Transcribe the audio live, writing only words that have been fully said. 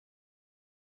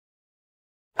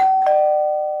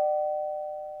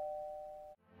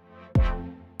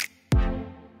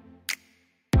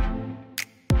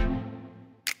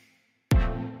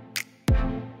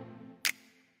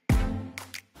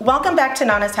Welcome back to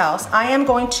Nana's house. I am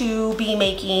going to be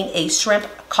making a shrimp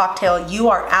cocktail you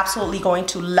are absolutely going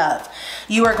to love.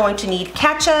 You are going to need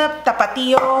ketchup,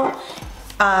 Tapatio,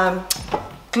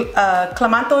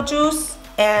 Clamato juice,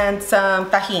 and some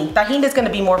tahini. Tahini is going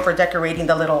to be more for decorating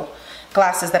the little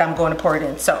glasses that I'm going to pour it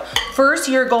in. So first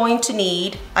you're going to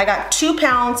need, I got 2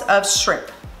 pounds of shrimp,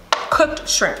 cooked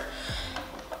shrimp.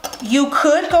 You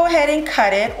could go ahead and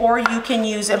cut it, or you can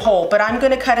use it whole, but I'm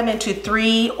gonna cut them into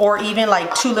 3 or even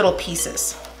like 2 little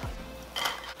pieces.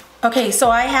 Okay, so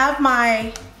I have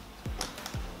my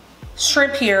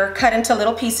shrimp here cut into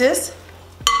little pieces.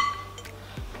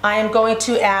 I am going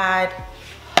to add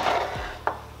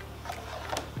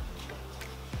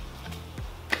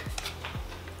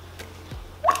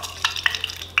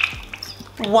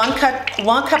one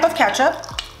cup of ketchup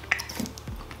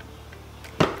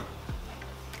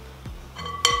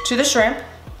to the shrimp,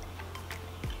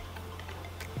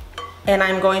 and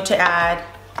I'm going to add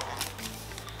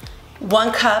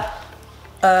 1 cup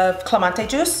of Clamato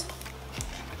juice.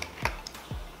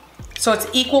 So it's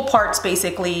equal parts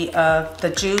basically of the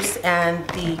juice and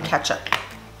the ketchup.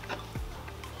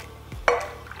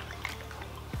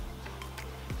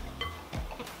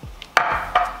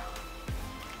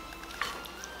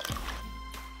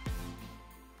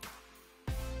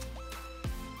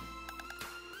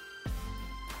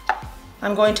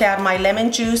 I'm going to add my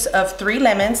lemon juice of 3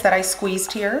 lemons that I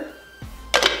squeezed here.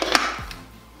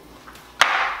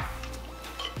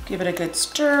 Give it a good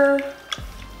stir.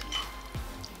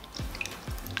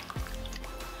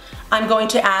 I'm going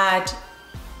to add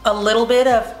a little bit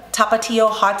of Tapatio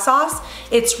hot sauce.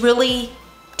 It's really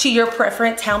to your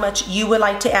preference how much you would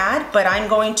like to add, but I'm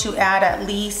going to add at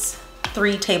least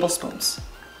 3 tablespoons.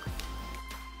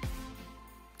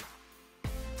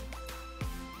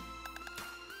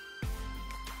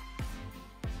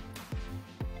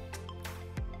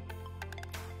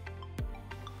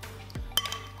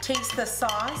 Taste the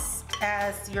sauce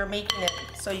as you're making it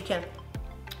so you can,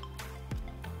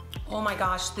 oh my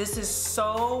gosh, this is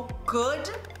so good.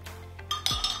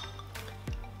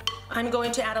 I'm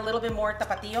going to add a little bit more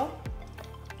Tapatio.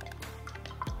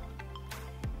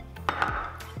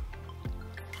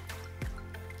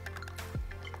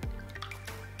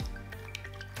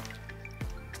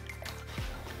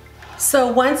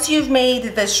 So once you've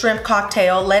made the shrimp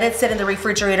cocktail, let it sit in the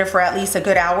refrigerator for at least a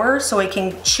good hour so it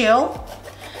can chill.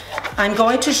 I'm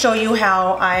going to show you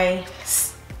how I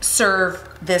serve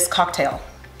this cocktail.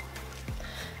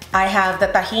 I have the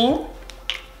tahini.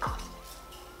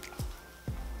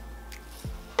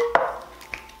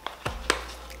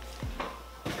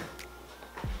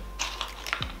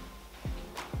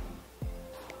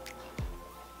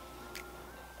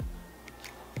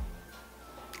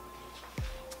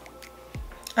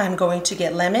 I'm going to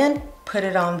get lemon, put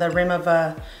it on the rim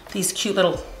of these cute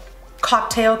little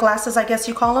cocktail glasses, I guess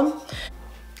you call them.